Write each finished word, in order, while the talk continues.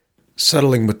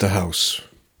Settling with the house.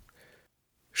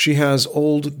 She has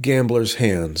old gambler's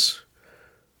hands,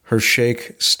 her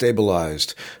shake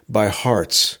stabilized by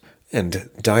hearts and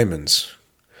diamonds.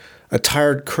 A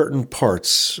tired curtain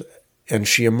parts, and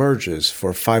she emerges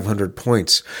for 500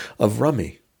 points of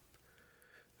rummy.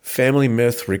 Family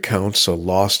myth recounts a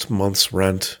lost month's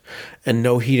rent and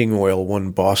no heating oil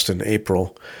one Boston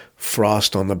April,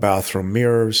 frost on the bathroom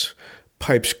mirrors,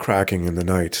 pipes cracking in the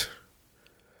night.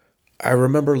 I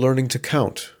remember learning to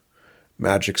count.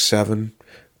 Magic 7,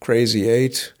 Crazy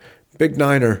 8, Big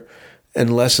Niner,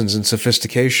 and lessons in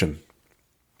sophistication.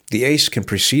 The ace can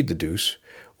precede the deuce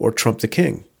or trump the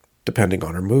king, depending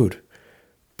on her mood.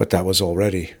 But that was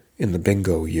already in the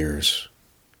bingo years.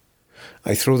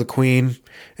 I throw the queen,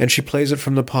 and she plays it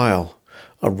from the pile,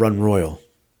 a run royal.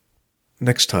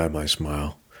 Next time I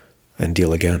smile and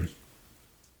deal again.